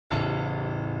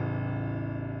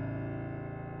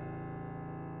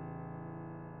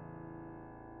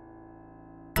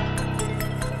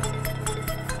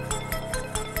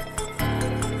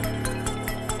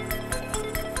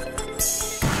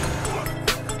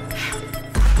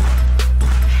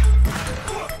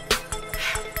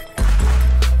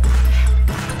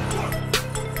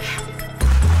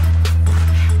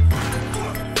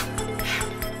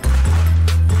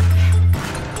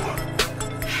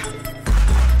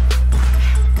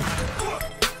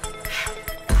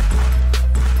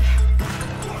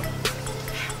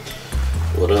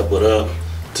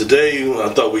Today I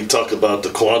thought we'd talk about the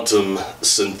quantum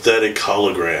synthetic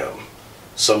hologram,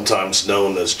 sometimes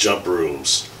known as jump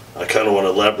rooms. I kind of want to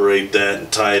elaborate that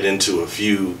and tie it into a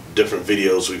few different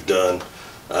videos we've done.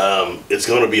 It's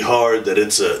going to be hard that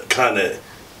it's a kind of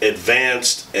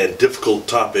advanced and difficult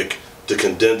topic to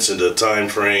condense into a time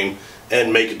frame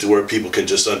and make it to where people can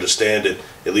just understand it,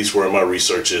 at least where my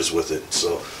research is with it.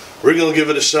 So we're going to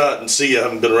give it a shot and see. I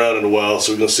haven't been around in a while,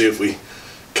 so we're going to see if we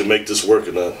can make this work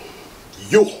or not.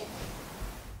 Yo!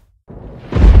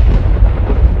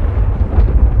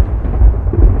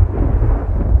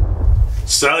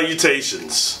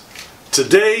 Salutations.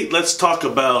 Today let's talk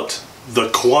about the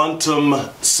quantum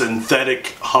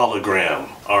synthetic hologram.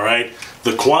 Alright?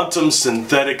 The quantum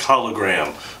synthetic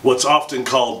hologram. What's often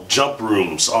called jump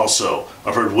rooms also.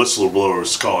 I've heard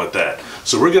whistleblowers call it that.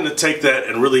 So we're going to take that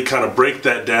and really kind of break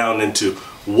that down into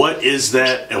what is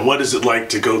that and what is it like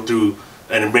to go through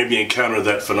and maybe encounter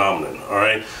that phenomenon.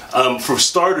 Alright? For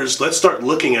starters, let's start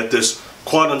looking at this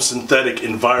quantum synthetic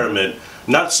environment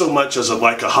not so much as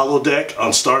like a holodeck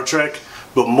on Star Trek,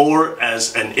 but more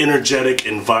as an energetic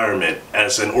environment,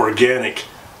 as an organic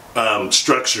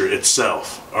structure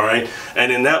itself. Alright?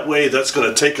 And in that way, that's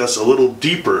going to take us a little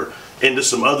deeper into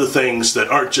some other things that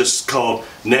aren't just called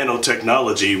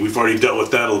nanotechnology. We've already dealt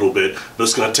with that a little bit, but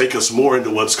it's going to take us more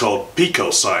into what's called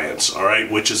picoscience,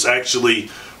 alright, which is actually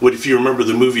what, if you remember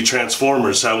the movie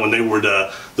Transformers, how when they were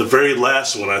the very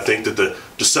last one, I think that the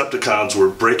Decepticons were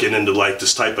breaking into like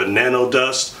this type of nano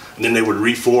dust, and then they would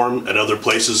reform at other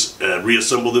places,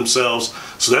 reassemble themselves.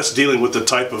 So that's dealing with the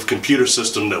type of computer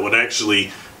system that would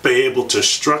actually be able to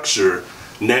structure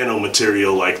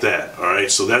nanomaterial like that.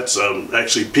 Alright, so that's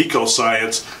actually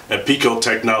picoscience and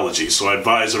picotechnology. So I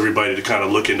advise everybody to kind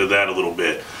of look into that a little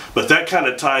bit. But that kind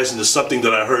of ties into something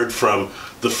that I heard from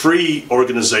the free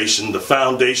organization, the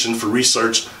Foundation for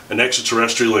Research and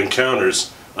Extraterrestrial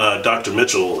Encounters, Dr.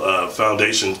 Mitchell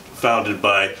Foundation, founded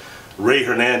by Ray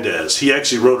Hernandez. He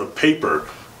actually wrote a paper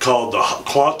called the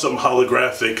Quantum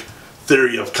Holographic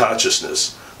Theory of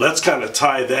Consciousness. Let's kind of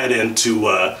tie that into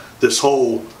this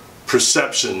whole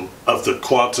perception of the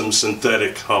quantum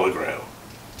synthetic hologram.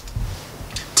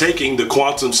 Taking the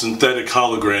quantum synthetic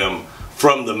hologram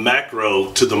from the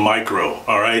macro to the micro,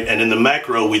 alright? And in the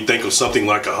macro we think of something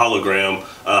like a hologram,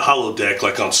 a holodeck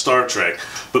like on Star Trek,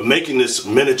 but making this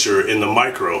miniature in the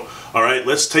micro, alright?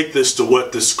 Let's take this to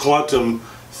what this quantum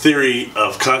theory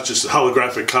of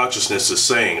holographic consciousness is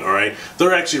saying, alright?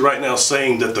 They're actually right now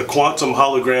saying that the quantum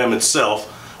hologram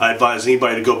itself, I advise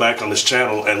anybody to go back on this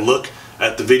channel and look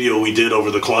at the video we did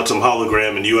over the quantum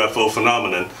hologram and UFO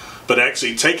phenomenon, but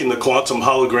actually taking the quantum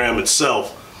hologram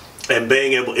itself and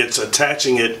being able, it's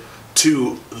attaching it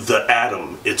to the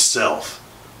atom itself.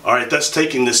 Alright, that's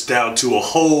taking this down to a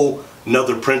whole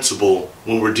nother principle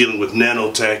when we're dealing with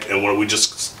nanotech and what we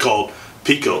just called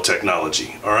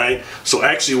picotechnology. Alright, so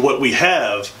actually what we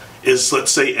have is,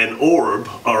 let's say, an orb,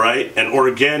 alright, an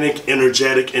organic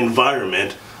energetic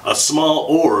environment, a small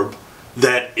orb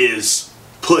that is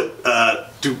put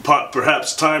through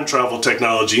perhaps time travel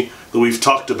technology that we've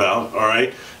talked about,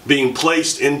 alright, being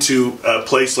placed into a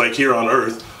place like here on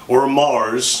Earth or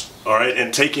Mars, alright,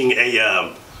 and taking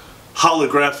a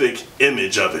holographic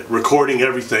image of it, recording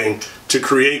everything to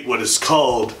create what is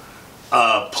called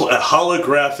a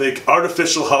holographic,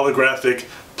 artificial holographic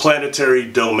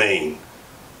planetary domain.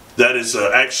 That is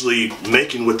actually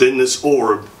making within this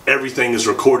orb, everything is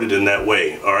recorded in that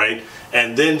way, alright,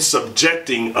 and then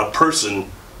subjecting a person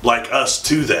like us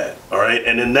to that, alright,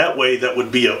 and in that way that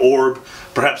would be an orb,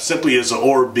 perhaps simply as an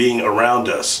orb being around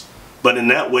us, but in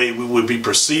that way we would be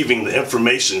perceiving the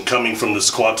information coming from this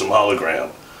quantum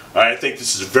hologram. I think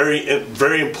this is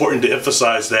very important to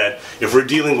emphasize that if we're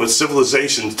dealing with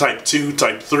civilizations type 2,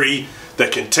 type 3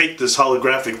 that can take this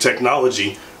holographic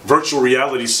technology, virtual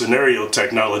reality scenario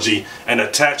technology, and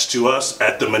attach to us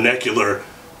at the molecular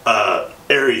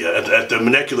area, at the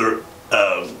molecular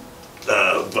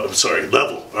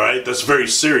level, alright? That's very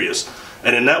serious.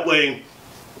 And in that way,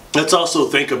 let's also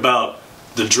think about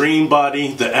the dream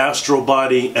body, the astral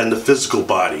body, and the physical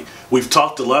body. We've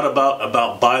talked a lot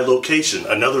about bilocation,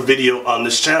 another video on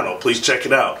this channel. Please check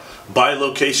it out.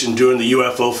 Bilocation during the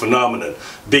UFO phenomenon.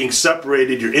 Being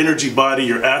separated, your energy body,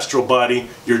 your astral body,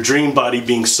 your dream body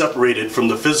being separated from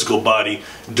the physical body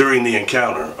during the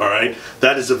encounter, alright?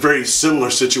 That is a very similar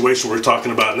situation we're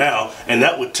talking about now, and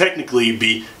that would technically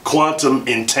be quantum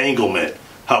entanglement.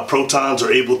 How protons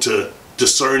are able to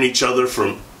discern each other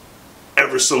from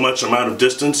ever so much amount of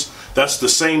distance. That's the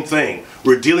same thing.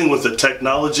 We're dealing with a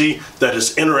technology that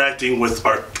is interacting with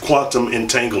our quantum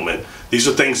entanglement. These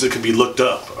are things that can be looked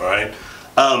up, alright?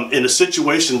 in a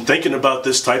situation thinking about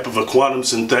this type of a quantum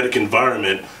synthetic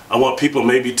environment, I want people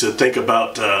maybe to think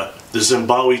about the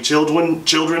Zimbabwe children.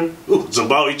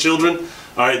 Zimbabwe children.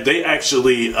 All right, they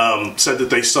actually said that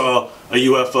they saw a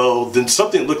UFO, then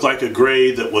something looked like a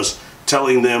gray that was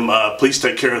telling them, please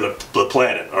take care of the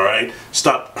planet, all right?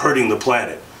 Stop hurting the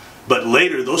planet. But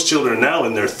later, those children are now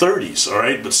in their 30s, all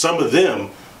right? But some of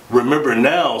them remember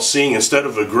now seeing, instead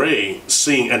of a gray,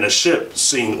 seeing in a ship,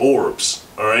 seeing orbs,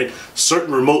 all right?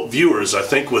 Certain remote viewers, I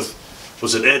think with,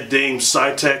 was it Ed Dame's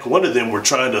SciTech? One of them were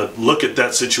trying to look at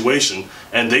that situation,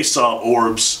 and they saw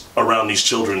orbs around these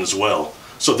children as well.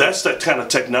 So that's that kind of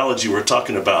technology we're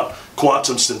talking about,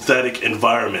 quantum synthetic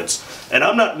environments. And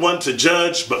I'm not one to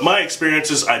judge, but my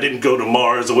experiences, I didn't go to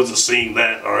Mars, I wasn't seeing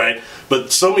that, all right?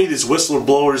 But so many of these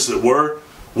whistleblowers that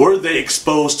were they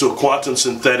exposed to a quantum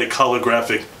synthetic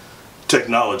holographic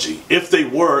technology? If they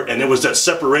were, and there was that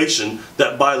separation,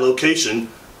 that bilocation,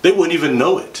 they wouldn't even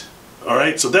know it, all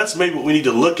right? So that's maybe what we need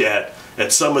to look at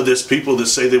some of this people that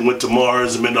say they went to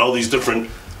Mars and been to all these different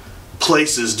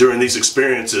places during these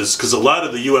experiences, because a lot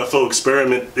of the UFO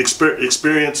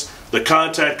experience, the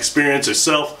contact experience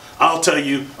itself, I'll tell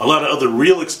you, a lot of other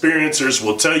real experiencers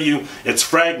will tell you it's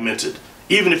fragmented.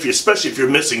 Even if you, especially if you're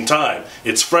missing time,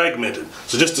 it's fragmented.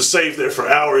 So just to save there for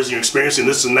hours and you're experiencing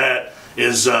this and that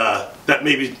is, that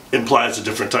maybe implies a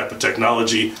different type of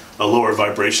technology, a lower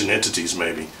vibration entities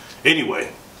maybe.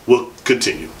 Anyway, we'll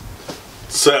continue.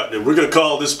 So we're going to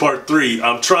call this part 3.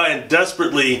 I'm trying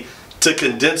desperately to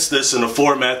condense this in a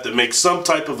format that makes some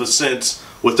type of a sense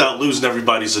without losing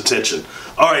everybody's attention.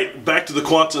 All right, back to the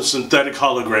quantum synthetic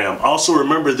hologram. Also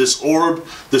remember this orb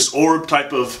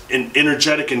type of an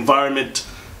energetic environment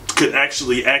could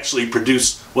actually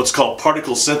produce what's called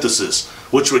particle synthesis,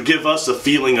 which would give us a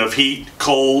feeling of heat,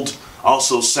 cold,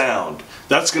 also sound.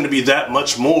 That's going to be that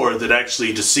much more that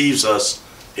actually deceives us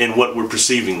in what we're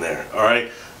perceiving there, all right?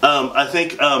 I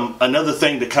think another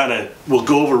thing to kind of, we'll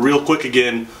go over real quick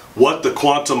again, what the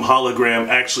quantum hologram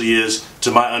actually is to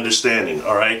my understanding,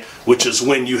 all right? Which is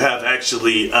when you have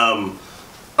actually a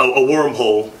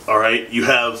wormhole, all right? You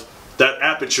have that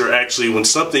aperture actually, when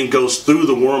something goes through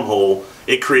the wormhole,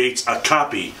 it creates a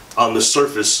copy on the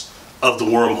surface of the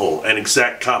wormhole, an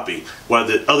exact copy, while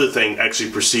the other thing actually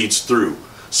proceeds through.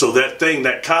 So that thing,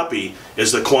 that copy,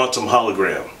 is the quantum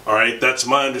hologram. All right, that's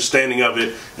my understanding of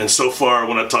it. And so far,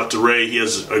 when I talked to Ray, he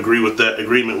has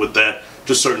agreement with that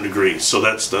to a certain degree. So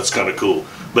that's kind of cool.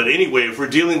 But anyway, if we're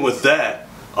dealing with that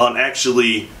on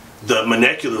actually the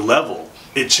molecular level,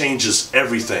 it changes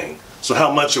everything. So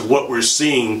how much of what we're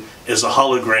seeing is a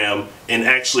hologram in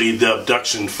actually the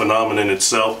abduction phenomenon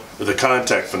itself, or the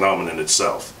contact phenomenon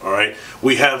itself, all right?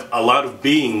 We have a lot of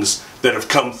beings that have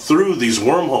come through these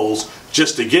wormholes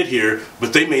just to get here,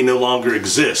 but they may no longer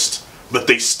exist. But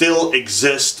they still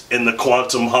exist in the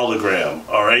quantum hologram,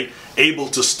 all right? Able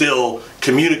to still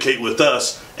communicate with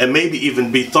us and maybe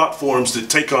even be thought forms that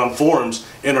take on forms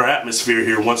in our atmosphere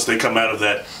here once they come out of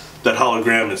that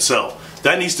hologram itself.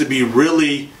 That needs to be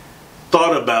really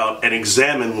thought about and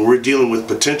examined when we're dealing with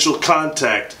potential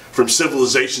contact from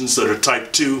civilizations that are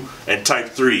type 2 and type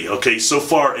 3, okay, so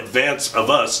far advanced of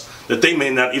us that they may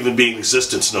not even be in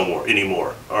existence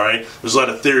anymore, all right? There's a lot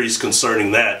of theories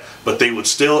concerning that, but they would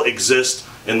still exist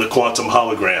in the quantum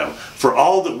hologram. For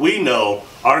all that we know,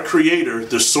 our creator,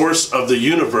 the source of the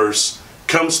universe,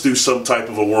 comes through some type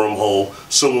of a wormhole.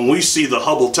 So when we see the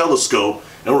Hubble telescope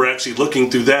and we're actually looking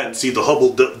through that and see the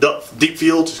Hubble deep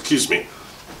field,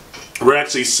 we're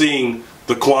actually seeing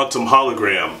the quantum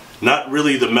hologram, not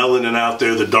really the melanin out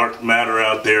there, the dark matter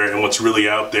out there, and what's really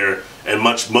out there, and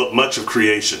much of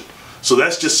creation. So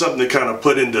that's just something to kind of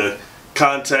put into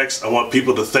context. I want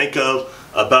people to think of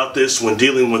about this when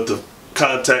dealing with the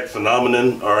contact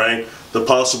phenomenon, all right? The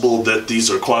possible that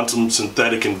these are quantum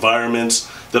synthetic environments,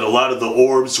 that a lot of the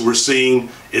orbs we're seeing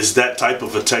is that type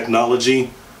of a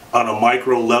technology on a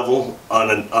micro level,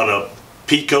 on a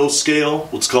pico scale,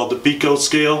 what's called the pico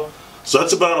scale. So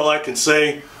that's about all I can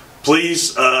say.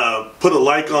 Please put a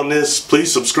like on this.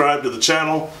 Please subscribe to the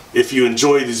channel if you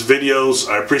enjoy these videos.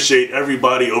 I appreciate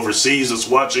everybody overseas that's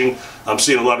watching. I'm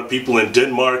seeing a lot of people in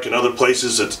Denmark and other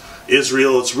places. It's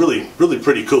Israel. It's really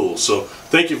pretty cool. So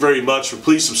thank you very much.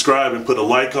 Please subscribe and put a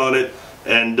like on it,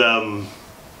 and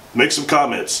make some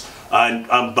comments.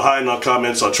 I'm behind on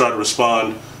comments. I'll try to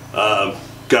respond.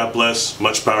 God bless.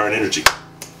 Much power and energy.